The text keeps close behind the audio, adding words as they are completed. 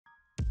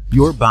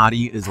Your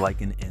body is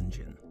like an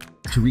engine.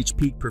 To reach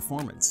peak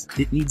performance,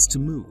 it needs to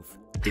move,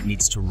 it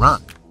needs to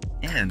run,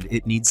 and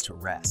it needs to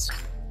rest.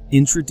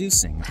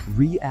 Introducing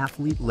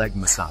Reathlete Leg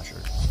Massager,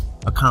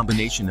 a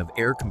combination of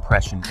air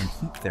compression and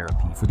heat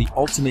therapy for the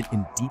ultimate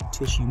in deep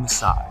tissue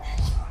massage.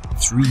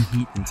 3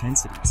 heat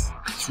intensities,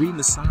 3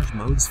 massage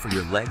modes for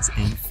your legs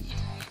and feet.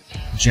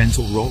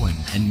 Gentle rolling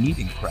and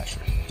kneading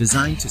pressure,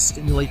 designed to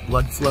stimulate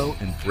blood flow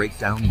and break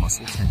down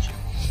muscle tension.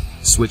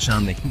 Switch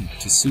on the heat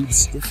to soothe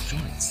stiff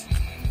joints.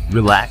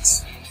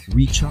 Relax,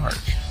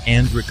 recharge,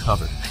 and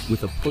recover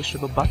with a push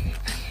of a button.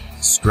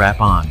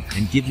 Strap on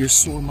and give your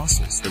sore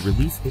muscles the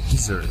relief it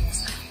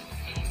deserves.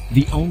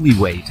 The only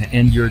way to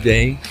end your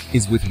day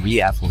is with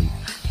Reathlete.